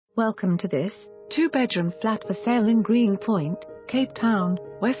Welcome to this two-bedroom flat for sale in Greenpoint, Cape Town,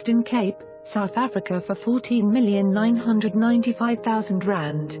 Western Cape, South Africa for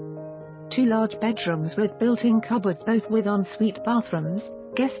R14,995,000. Two large bedrooms with built-in cupboards, both with ensuite bathrooms,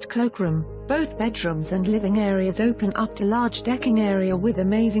 guest cloakroom. Both bedrooms and living areas open up to large decking area with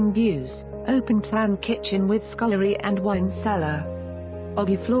amazing views, open-plan kitchen with scullery and wine cellar.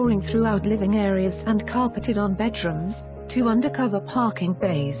 Oggi flooring throughout living areas and carpeted on bedrooms, 2 undercover parking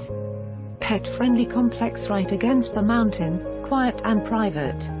bays. Pet-friendly complex right against the mountain, quiet and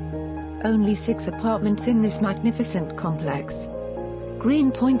private. Only 6 apartments in this magnificent complex.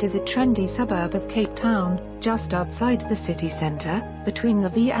 Greenpoint is a trendy suburb of Cape Town, just outside the city centre, between the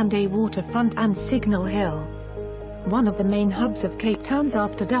V&A waterfront and Signal Hill. One of the main hubs of Cape Town's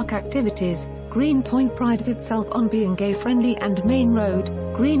after-dark activities, Greenpoint prides itself on being gay-friendly and main road.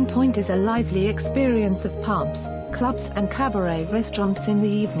 Greenpoint is a lively experience of pubs, clubs and cabaret restaurants in the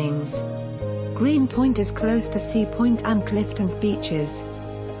evenings. Greenpoint is close to Sea Point and Clifton's beaches.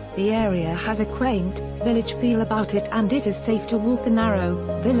 The area has a quaint, village feel about it, and it is safe to walk the narrow,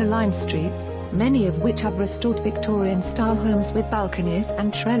 villa-lined streets, many of which have restored Victorian-style homes with balconies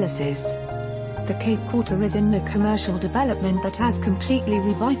and trellises. The Cape Quarter is a new commercial development that has completely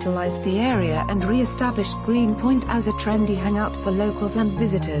revitalized the area and re-established Greenpoint as a trendy hangout for locals and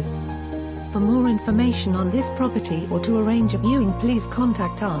visitors. For more information on this property or to arrange a viewing, please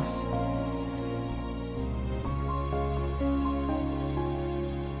contact us.